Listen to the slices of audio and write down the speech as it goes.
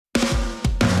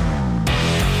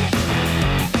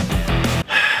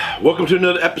Welcome to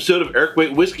another episode of Erik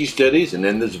Wait Whiskey Studies, and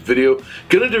in this video,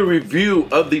 gonna do a review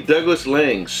of the Douglas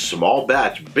Laing Small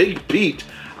Batch Big Peat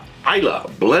Islay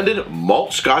Blended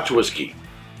Malt Scotch Whisky.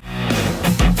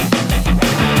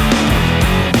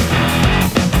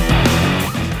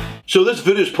 So this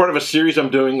video is part of a series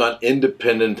I'm doing on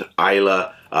independent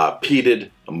Islay peated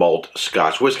malt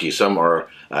Scotch whiskey. Some are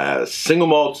single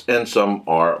malts and some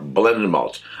are blended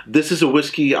malts. This is a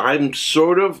whiskey I'm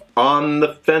sort of on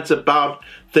the fence about.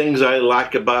 Things I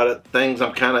like about it, things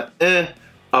I'm kind of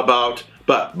about.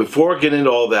 But before I get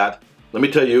into all that, let me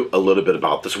tell you a little bit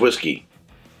about this whiskey.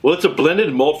 Well, it's a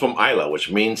blended malt from Islay, which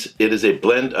means it is a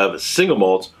blend of single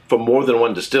malts from more than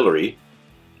one distillery.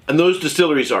 And those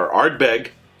distilleries are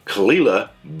Ardbeg, Caol,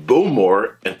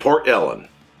 Bowmore, and Port Ellen.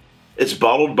 It's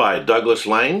bottled by Douglas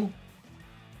Laing.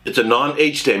 It's a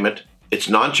non-age statement. It's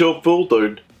non-chill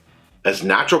filtered, has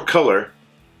natural color,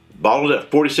 bottled at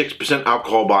 46%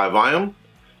 alcohol by volume,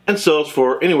 and sells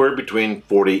for anywhere between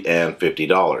 $40 and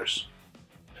 $50.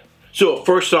 So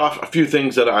first off, a few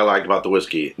things that I like about the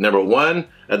whiskey. Number one,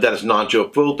 that it's non-chill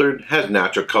filtered, has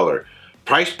natural color.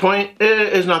 Price point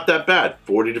is not that bad,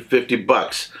 40 to 50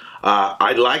 bucks.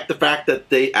 I like the fact that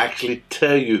they actually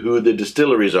tell you who the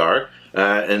distilleries are,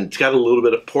 and it's got a little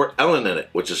bit of Port Ellen in it,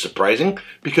 which is surprising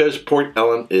because Port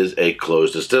Ellen is a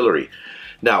closed distillery.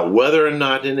 Now, whether or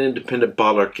not an independent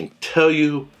bottler can tell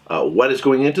you what is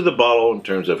going into the bottle in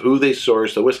terms of who they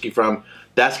source the whiskey from,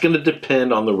 that's going to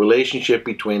depend on the relationship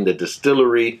between the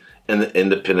distillery and the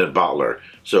independent bottler.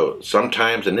 So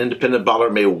sometimes an independent bottler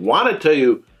may want to tell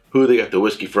you who they got the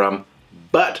whiskey from,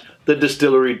 but the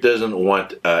distillery doesn't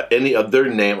want any of their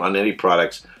name on any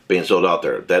products being sold out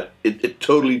there. That it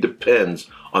totally depends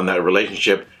on that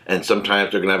relationship, and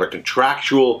sometimes they're going to have a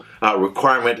contractual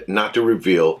requirement not to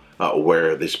reveal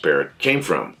where the spirit came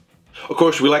from. Of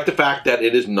course, we like the fact that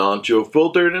it is non-chill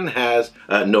filtered and has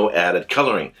no added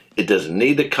coloring. It doesn't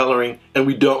need the coloring, and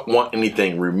we don't want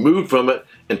anything removed from it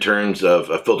in terms of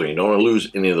filtering. You don't want to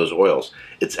lose any of those oils.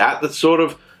 It's at the sort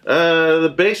of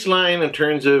the baseline in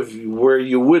terms of where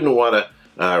you wouldn't want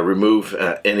to remove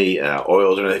any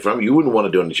oils or anything from. You wouldn't want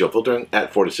to do any chill filtering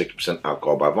at 46%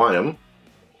 alcohol by volume.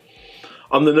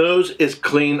 On the nose, it's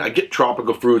clean. I get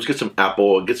tropical fruits, get some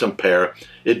apple, get some pear.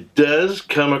 It does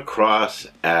come across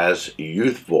as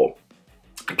youthful.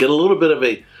 I get a little bit of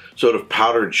a sort of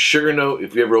powdered sugar note.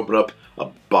 If you ever open up a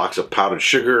box of powdered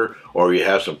sugar, or you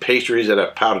have some pastries that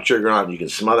have powdered sugar on it, you can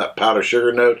smell that powdered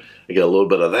sugar note. I get a little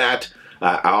bit of that.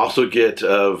 I also get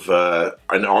of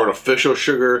an artificial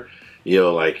sugar, you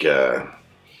know, like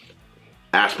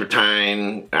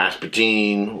aspartame,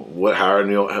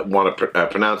 however you want to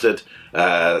pronounce it,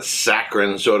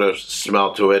 saccharine sort of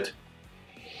smell to it.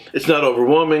 It's not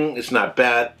overwhelming, it's not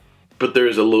bad, but there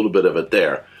is a little bit of it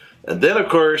there. And then, of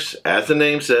course, as the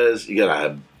name says, you got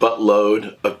a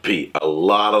buttload of peat, a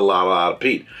lot of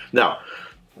peat. Now,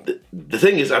 the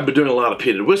thing is, I've been doing a lot of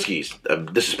peated whiskeys.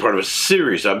 This is part of a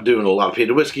series. I'm doing a lot of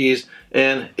peated whiskeys,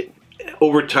 and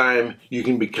over time, you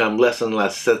can become less and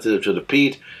less sensitive to the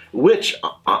peat, which,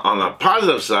 on the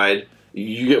positive side,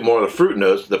 you get more of the fruit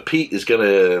notes. The peat is going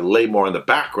to lay more in the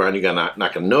background. You're not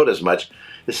going to note as much.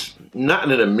 It's not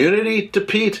an immunity to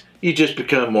peat. You just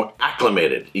become more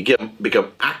acclimated. You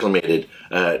become acclimated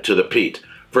to the peat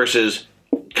versus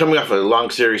coming off a long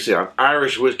series on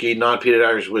Irish whiskey, non-peated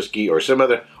Irish whiskey, or some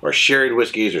other, or sherry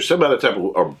whiskeys, or some other type of,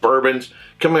 or bourbons,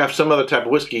 coming off some other type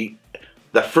of whiskey.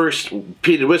 The first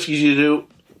peated whiskeys you do,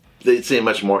 they seem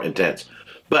much more intense.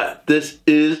 But this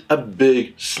is a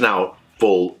big snout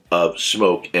full of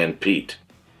smoke and peat.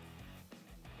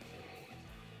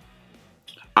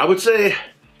 I would say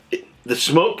the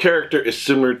smoke character is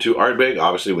similar to Ardbeg.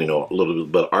 Obviously, we know a little bit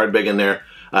about Ardbeg in there.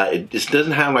 It just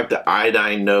doesn't have like the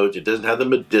iodine notes. It doesn't have the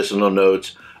medicinal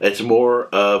notes. It's more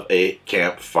of a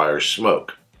campfire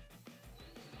smoke.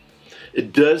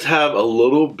 It does have a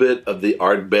little bit of the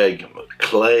Ardbeg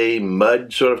clay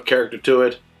mud sort of character to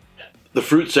it. The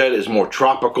fruit side is more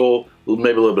tropical,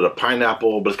 maybe a little bit of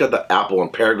pineapple, but it's got the apple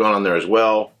and pear going on there as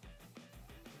well.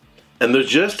 And there's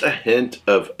just a hint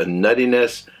of a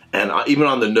nuttiness, and even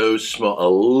on the nose, smell a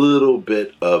little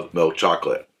bit of milk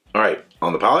chocolate. All right,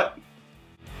 on the palate.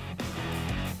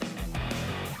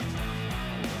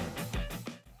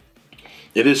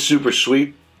 It is super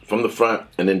sweet from the front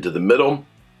and into the middle.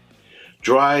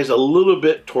 Dries a little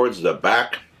bit towards the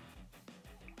back.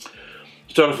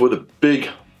 Start off with a big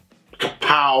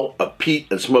kapow of peat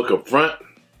and smoke up front.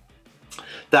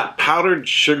 That powdered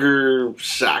sugar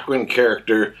saccharine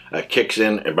character kicks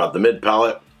in about the mid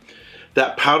palate.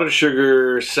 That powdered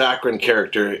sugar saccharine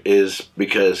character is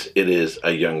because it is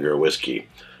a younger whiskey.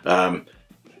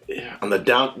 on the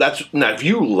down. Now, if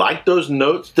you like those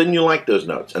notes, then you like those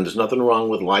notes, and there's nothing wrong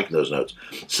with liking those notes.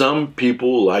 Some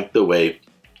people like the way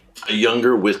a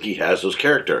younger whiskey has those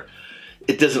character.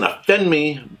 It doesn't offend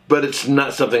me, but it's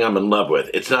not something I'm in love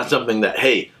with. It's not something that,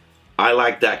 hey, I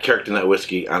like that character in that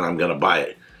whiskey and I'm gonna buy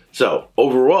it. So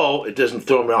overall, it doesn't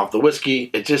throw me off the whiskey.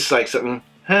 It's just like something,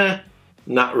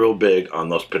 not real big on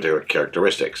those particular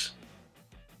characteristics.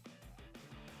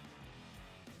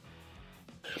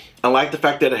 I like the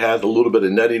fact that it has a little bit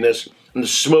of nuttiness and the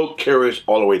smoke carries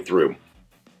all the way through.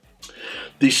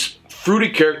 These fruity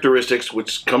characteristics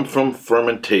which come from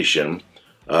fermentation,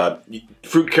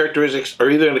 fruit characteristics are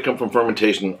either going to come from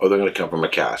fermentation or they're going to come from a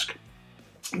cask.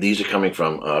 These are coming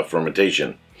from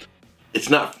fermentation. It's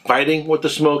not fighting with the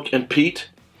smoke and peat.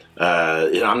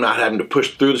 I'm not having to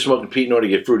push through the smoke and peat in order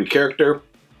to get fruity character.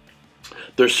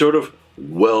 They're sort of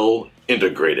well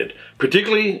integrated.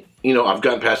 Particularly, you know, I've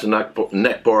gotten past the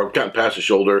neck bar, I've gotten past the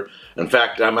shoulder. In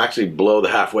fact, I'm actually below the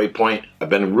halfway point. I've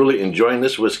been really enjoying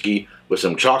this whiskey with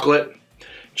some chocolate.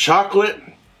 Chocolate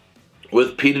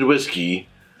with peated whiskey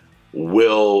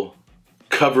will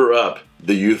cover up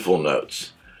the youthful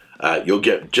notes. You'll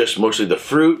get just mostly the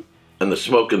fruit and the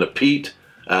smoke and the peat,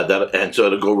 and so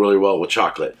it'll go really well with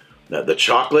chocolate. Now, the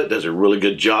chocolate does a really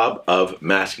good job of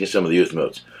masking some of the youth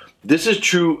notes. This is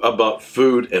true about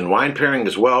food and wine pairing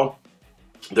as well.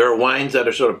 There are wines that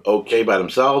are sort of okay by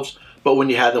themselves, but when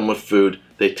you have them with food,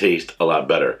 they taste a lot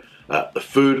better. The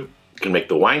food can make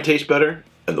the wine taste better,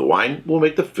 and the wine will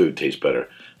make the food taste better.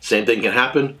 Same thing can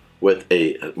happen with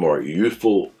a more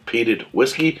youthful peated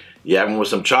whiskey. You have them with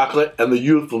some chocolate, and the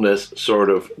youthfulness sort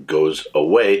of goes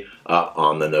away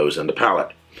on the nose and the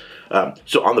palate.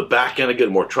 So on the back end, I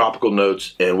get more tropical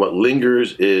notes, and what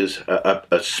lingers is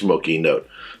a smoky note.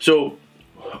 So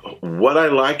what I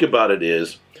like about it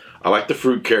is, I like the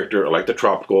fruit character, I like the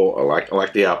tropical, I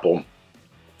like the apple.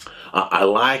 I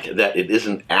like that it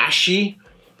isn't ashy.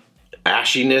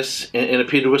 Ashiness in a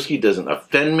peated whiskey doesn't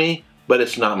offend me, but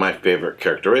it's not my favorite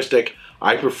characteristic.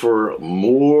 I prefer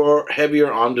more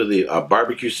heavier onto the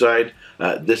barbecue side.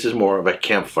 This is more of a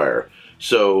campfire.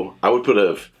 So I would put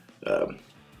a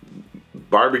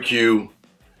barbecue,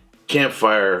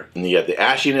 campfire, and you get the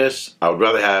ashiness. I would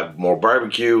rather have more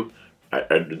barbecue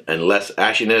and less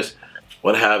ashiness.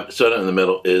 What I have soda in the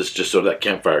middle is just sort of that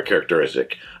campfire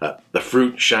characteristic. The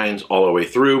fruit shines all the way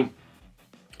through.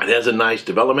 It has a nice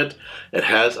development. It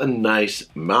has a nice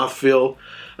mouthfeel.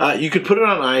 You could put it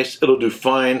on ice, it'll do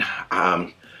fine.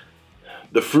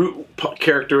 The fruit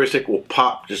characteristic will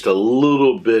pop just a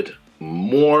little bit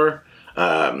more,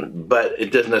 but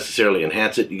it doesn't necessarily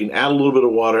enhance it. You can add a little bit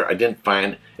of water. I didn't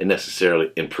find it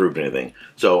necessarily improved anything.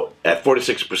 So at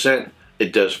 46%,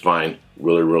 it does fine.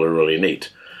 Really, really, really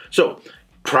neat. So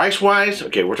price-wise,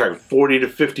 okay, we're talking 40 to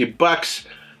 50 bucks.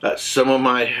 Some of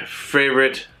my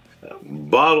favorite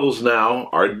bottles now,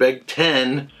 Ardbeg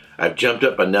 10, I've jumped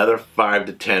up another 5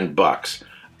 to 10 bucks.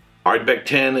 Ardbeg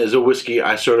 10 is a whiskey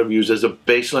I sort of use as a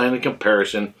baseline in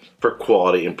comparison for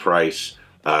quality and price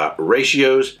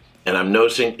ratios, and I'm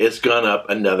noticing it's gone up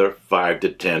another 5 to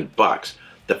 10 bucks.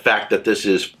 The fact that this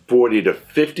is 40 to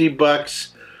 50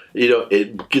 bucks, you know,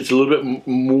 it gets a little bit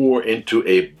more into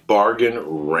a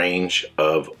bargain range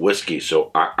of whiskey,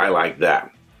 so I like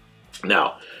that.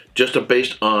 Now, just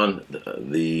based on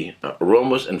the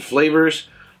aromas and flavors,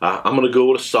 I'm going to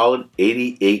go with a solid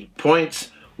 88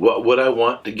 points. What would I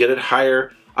want to get it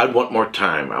higher? I'd want more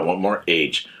time. I want more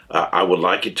age. I would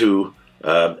like it to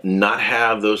not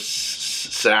have those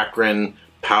saccharine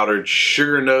powdered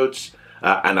sugar notes,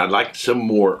 and I'd like some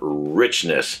more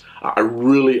richness. I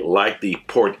really like the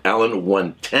Port Ellen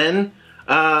 110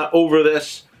 over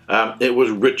this. It was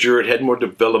richer, it had more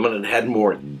development, it had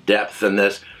more depth than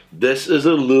this. This is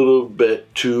a little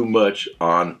bit too much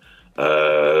on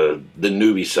the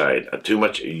newbie side, too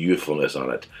much youthfulness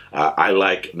on it. I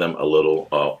like them a little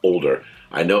older.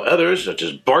 I know others, such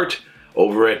as Bart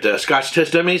over at Scotch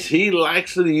Test Dummies. He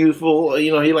likes the youthful,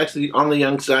 you know, he likes the on the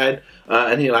young side,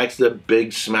 and he likes the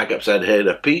big smack upside head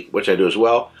of Peat, which I do as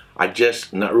well. I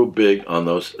just not real big on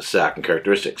those sack and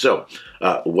characteristics. So,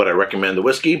 would I recommend the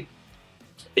whiskey?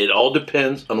 It all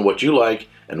depends on what you like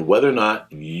and whether or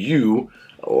not you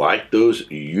like those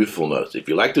youthful notes. If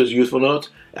you like those youthful notes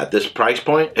at this price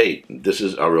point, hey, this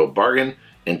is a real bargain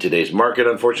in today's market,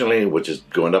 unfortunately, which is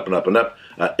going up and up and up.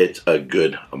 It's a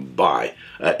good buy.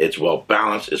 It's well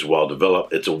balanced, it's well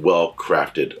developed, it's a well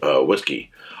crafted whiskey.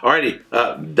 Alrighty,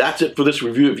 that's it for this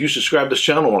review. If you subscribe to this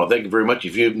channel, I want to thank you very much.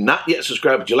 If you've not yet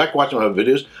subscribed, but you like watching my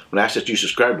videos, I want to ask that you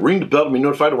subscribe, ring the bell to be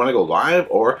notified when I go live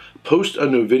or post a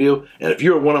new video. And if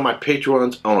you're one of my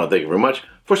Patreons, I want to thank you very much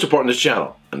for supporting this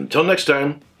channel. And until next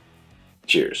time,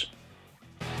 cheers.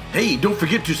 Hey, don't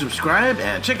forget to subscribe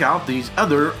and check out these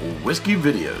other whiskey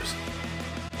videos.